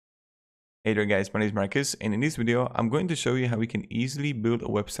Hey there guys, my name is Marcus, and in this video I'm going to show you how we can easily build a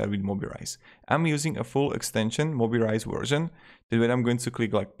website with Mobirise. I'm using a full extension Mobirise version. Then when I'm going to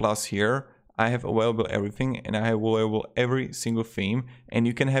click like plus here, I have available everything and I have available every single theme, and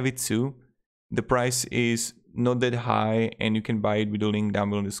you can have it too. The price is not that high and you can buy it with the link down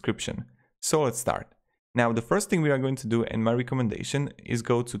below in the description. So let's start. Now the first thing we are going to do, and my recommendation, is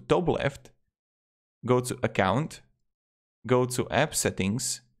go to top left, go to account, go to app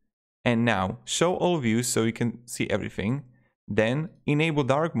settings, and now show all views so you can see everything. Then enable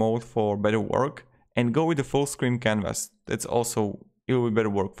dark mode for better work and go with the full screen canvas. That's also, it will be better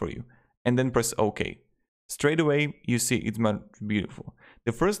work for you. And then press OK. Straight away you see it's much beautiful.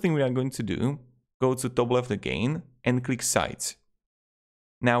 The first thing we are going to do, go to top left again and click sites.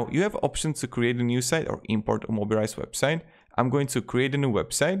 Now you have options to create a new site or import a Mobirise website. I'm going to create a new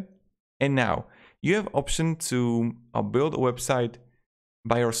website, and now you have option to build a website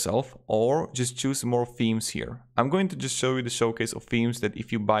by yourself or just choose more themes here. I'm going to just show you the showcase of themes that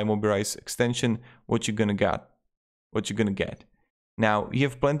if you buy Mobirise extension, what you're gonna get. Now you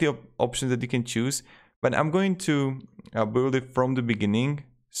have plenty of options that you can choose, but I'm going to build it from the beginning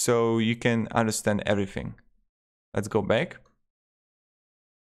so you can understand everything. Let's go back.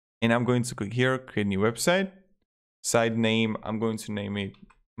 And I'm going to click here, create new website. Site name, I'm going to name it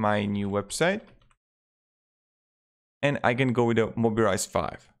my new website. And I can go with a Mobirise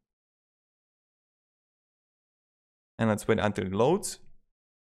 5. And let's wait until it loads.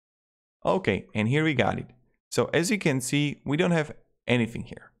 Okay, and here we got it. So as you can see, we don't have anything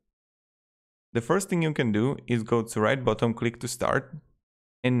here. The first thing you can do is go to right bottom, click to start.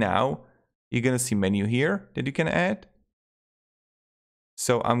 And now you're gonna see menu here that you can add.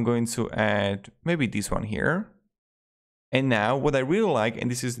 So I'm going to add maybe this one here. And now what I really like,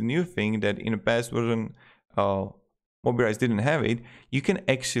 and this is the new thing that in the past version Mobirise didn't have it, you can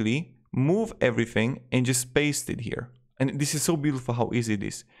actually move everything and just paste it here. And this is so beautiful how easy it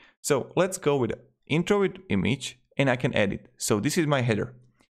is. So let's go with intro with image and I can edit. So this is my header.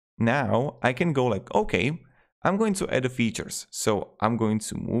 Now I can go like, okay, I'm going to add the features. So I'm going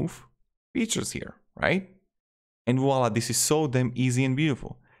to move features here, right? And voila, this is so damn easy and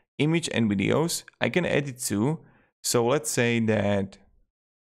beautiful. Image and videos, I can edit too. So let's say that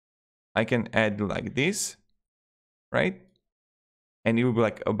I can add like this, right? And it will be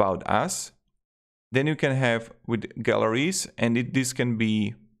like about us. Then you can have with galleries, and this can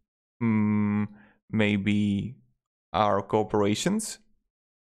be maybe our corporations,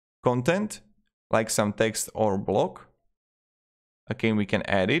 content, like some text or block. Again, we can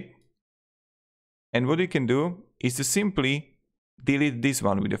add it. And what you can do is to simply delete this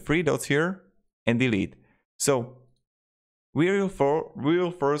one with the three dots here and delete. So we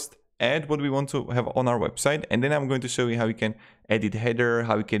will first add what we want to have on our website, and then I'm going to show you how we can edit header,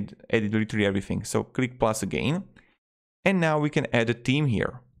 how we can edit literally everything. So click plus again, and now we can add a theme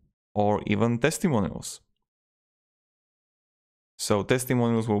here or even testimonials. So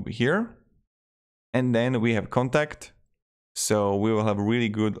testimonials will be here, and then we have contact. So we will have a really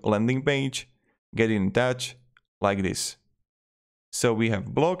good landing page, get in touch like this. So we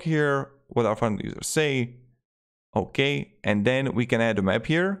have blog here, what our front users say. Okay, and then we can add a map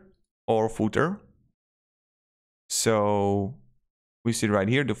here or footer. So we see right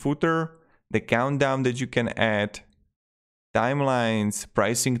here the footer, the countdown that you can add, timelines,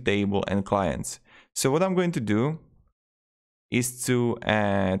 pricing table, and clients. So what I'm going to do is to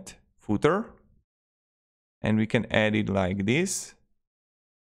add footer, and we can add it like this.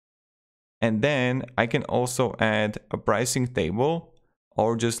 And then I can also add a pricing table,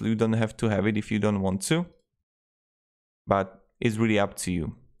 or just you don't have to have it if you don't want to, but it's really up to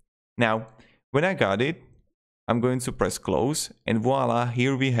you. Now, when I got it, I'm going to press close, and voila,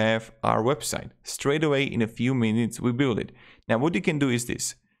 here we have our website. Straight away in a few minutes we build it. Now what you can do is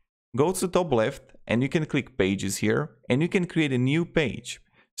this. Go to top left and you can click pages here, and you can create a new page.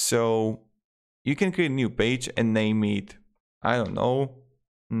 So you can create a new page and name it, I don't know,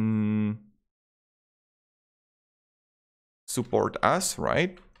 support us,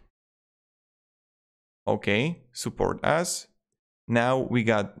 right? Okay, support us. Now we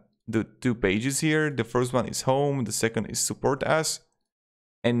got the two pages here. The first one is home, the second is support us.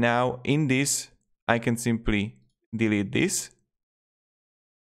 And now in this, I can simply delete this,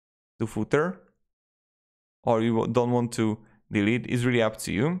 the footer, or you don't want to delete, it's really up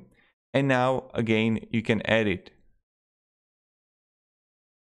to you. And now again, you can edit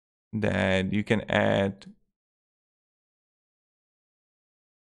that. You can add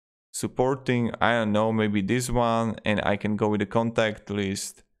supporting, I don't know, maybe this one, and I can go with the contact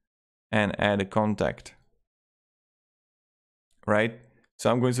list and add a contact, right? So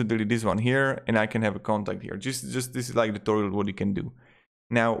I'm going to delete this one here, and I can have a contact here. Just this is like the tutorial what you can do.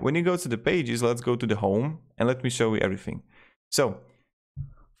 Now, when you go to the pages, let's go to the home and let me show you everything. So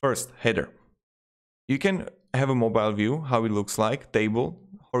first, header. You can have a mobile view, how it looks like, table,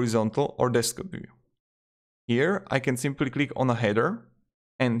 horizontal or desktop view. Here, I can simply click on a header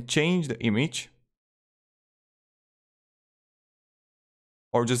and change the image,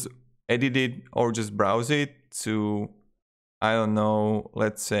 or just edit it, or just browse it to, I don't know,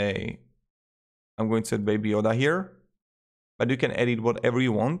 let's say, I'm going to add Baby Yoda here, but you can edit whatever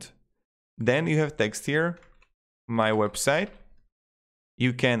you want. Then you have text here, my website.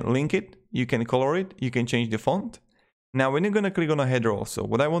 You can link it, you can color it, you can change the font. Now, when you're going to click on a header also,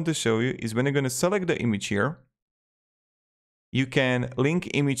 what I want to show you is when you're going to select the image here, you can link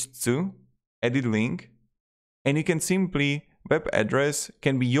image to, edit link, and you can simply, web address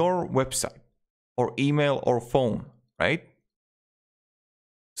can be your website or email or phone, right?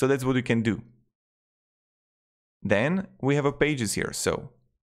 So that's what you can do. Then we have a pages here. So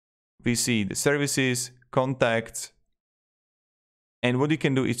we see the services, contacts, and what you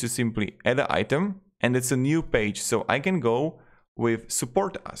can do is to simply add an item, and it's a new page. So I can go with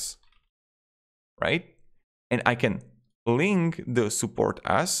support us, right? And I can link the support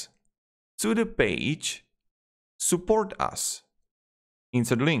us to the page support us,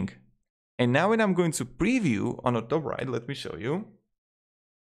 insert link. And now when I'm going to preview on the top right, let me show you.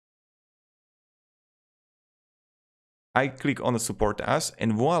 I click on the support us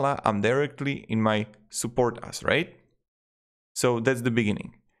and voila, I'm directly in my support us, right? So that's the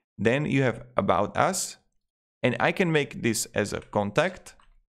beginning. Then you have about us, and I can make this as a contact,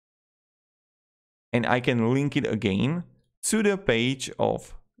 and I can link it again to the page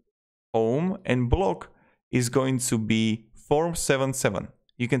of home, and blog is going to be form 77.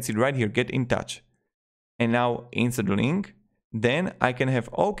 You can see right here, get in touch. And now insert link. Then I can have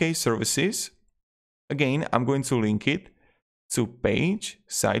OK services. Again, I'm going to link it to page,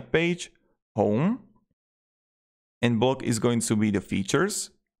 site page, home. And blog is going to be the features,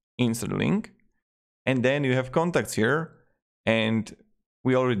 insert link. And then you have contacts here. And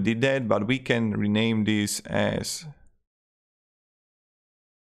we already did that, but we can rename this as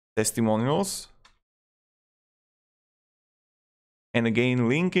testimonials. And again,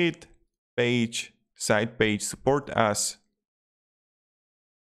 link it, page, site page, support us,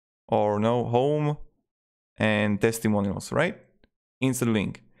 or no, home, and testimonials, right? Insert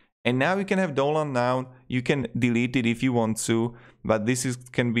link. And now you can have Dolan now. You can delete it if you want to, but this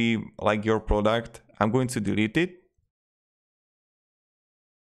can be like your product. I'm going to delete it.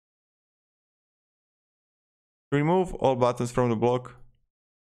 Remove all buttons from the block.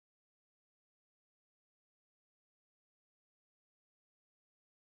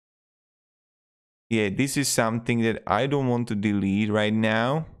 Yeah, this is something that I don't want to delete right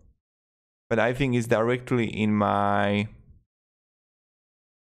now, but I think it's directly in my...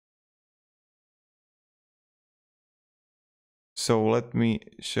 So let me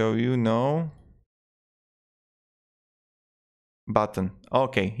show you now. Button.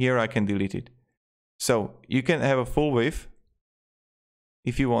 Okay, here I can delete it. So you can have a full width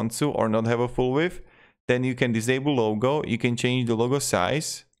if you want to, or not have a full width. Then you can disable logo. You can change the logo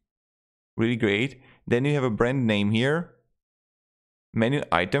size. Really great. Then you have a brand name here. Menu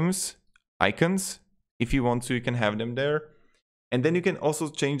items, icons. If you want to, you can have them there. And then you can also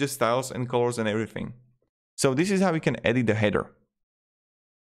change the styles and colors and everything. So this is how we can edit the header.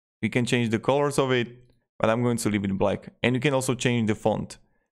 You can change the colors of it, but I'm going to leave it black. And you can also change the font.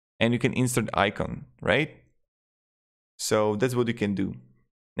 And you can insert icon, right? So that's what you can do.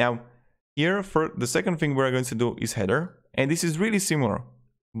 Now, here for the second thing we're going to do is header. And this is really similar.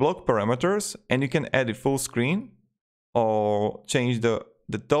 Block parameters, and you can add a full screen, or change the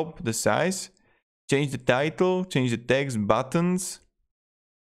top, the size, change the title, change the text, buttons,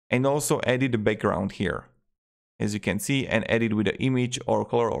 and also edit the background here, as you can see, and edit with the image or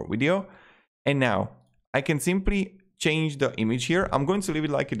color or video. And now I can simply change the image here. I'm going to leave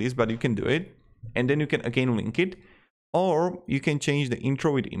it like it is, but you can do it. And then you can again link it, or you can change the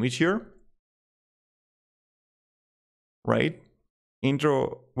intro with image here, right?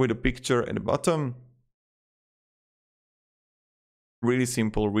 Intro with a picture at the bottom. Really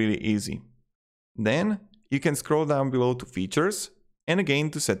simple, really easy. Then you can scroll down below to features and again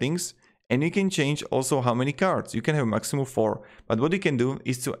to settings, and you can change also how many cards. You can have a maximum 4, but what you can do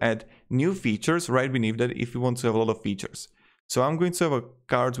is to add new features right beneath that if you want to have a lot of features. So I'm going to have a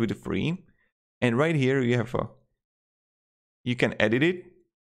cards with a 3, and right here you have you can edit it.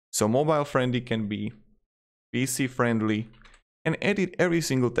 So mobile friendly can be PC friendly, and edit every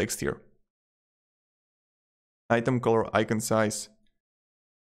single text here. Item color, icon size,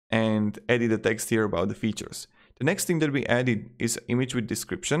 and added the text here about the features. The next thing that we added is image with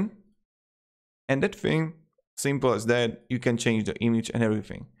description. And that thing, simple as that, you can change the image and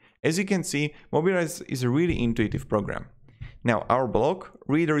everything. As you can see, Mobirise is a really intuitive program. Now our blog,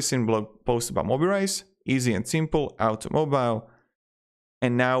 read a recent blog post about Mobirise, easy and simple, out to mobile.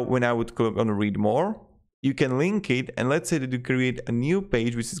 And now when I would click on read more, you can link it, and let's say that you create a new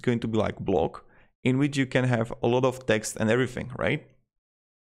page which is going to be like blog, in which you can have a lot of text and everything, right?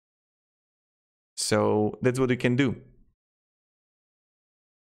 So that's what you can do.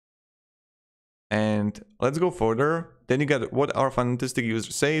 And let's go further. Then you got what our fantastic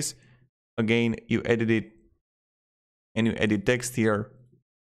user says. Again, you edit it and you edit text here.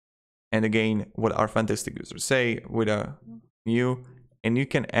 And again, what our fantastic users say with a new, and you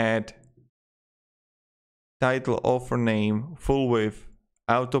can add title, offer name, full width,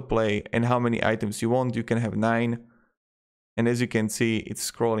 autoplay, and how many items you want. You can have 9. And as you can see, it's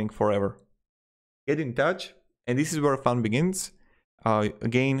scrolling forever. Get in touch, and this is where fun begins.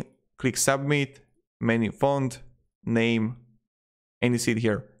 Again, click submit, menu font, name, and you see it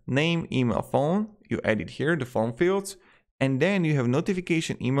here. Name, email, phone. You add it here, the phone fields. And then you have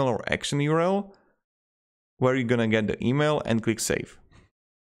notification email or action URL where you're gonna get the email and click save.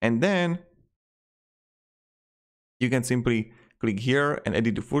 And then you can simply click here and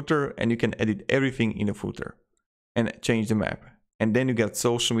edit the footer, and you can edit everything in the footer and change the map. And then you get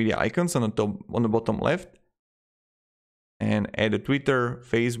social media icons on the top, on the bottom left, and add a Twitter,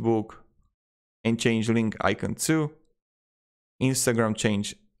 Facebook, and change link icon too. Instagram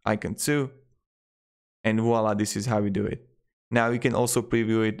change icon too. And voila, this is how we do it. Now you can also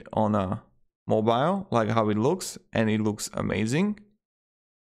preview it on a mobile, like how it looks, and it looks amazing.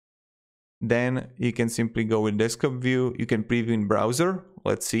 Then you can simply go with desktop view. You can preview in browser.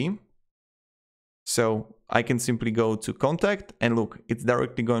 Let's see. So I can simply go to contact, and look, it's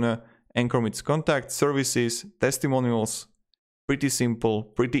directly gonna anchor its contact, services, testimonials. Pretty simple,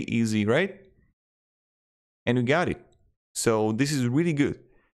 pretty easy, right? And we got it. So this is really good.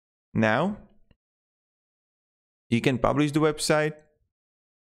 Now you can publish the website.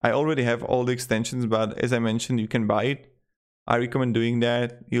 I already have all the extensions, but as I mentioned, you can buy it. I recommend doing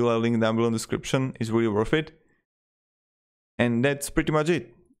that. You'll have a link down below in the description. It's really worth it. And that's pretty much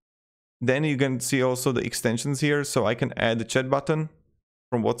it. Then you can see also the extensions here. So I can add the chat button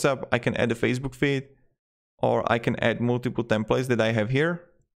from WhatsApp. I can add a Facebook feed, or I can add multiple templates that I have here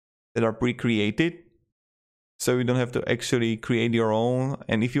that are pre-created. So you don't have to actually create your own.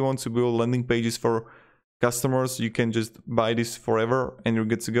 And if you want to build landing pages for customers, you can just buy this forever and you're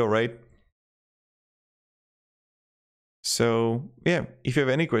good to go, right? So yeah, if you have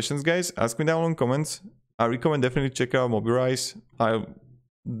any questions, guys, ask me down in comments. I recommend definitely check out Mobirise.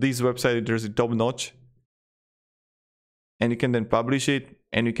 This website editors is top notch. And you can then publish it,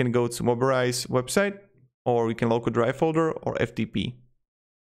 and you can go to Mobirise website, or you can local drive folder or FTP.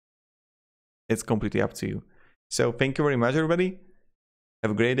 It's completely up to you. So thank you very much, everybody.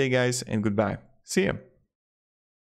 Have a great day, guys, and goodbye. See ya.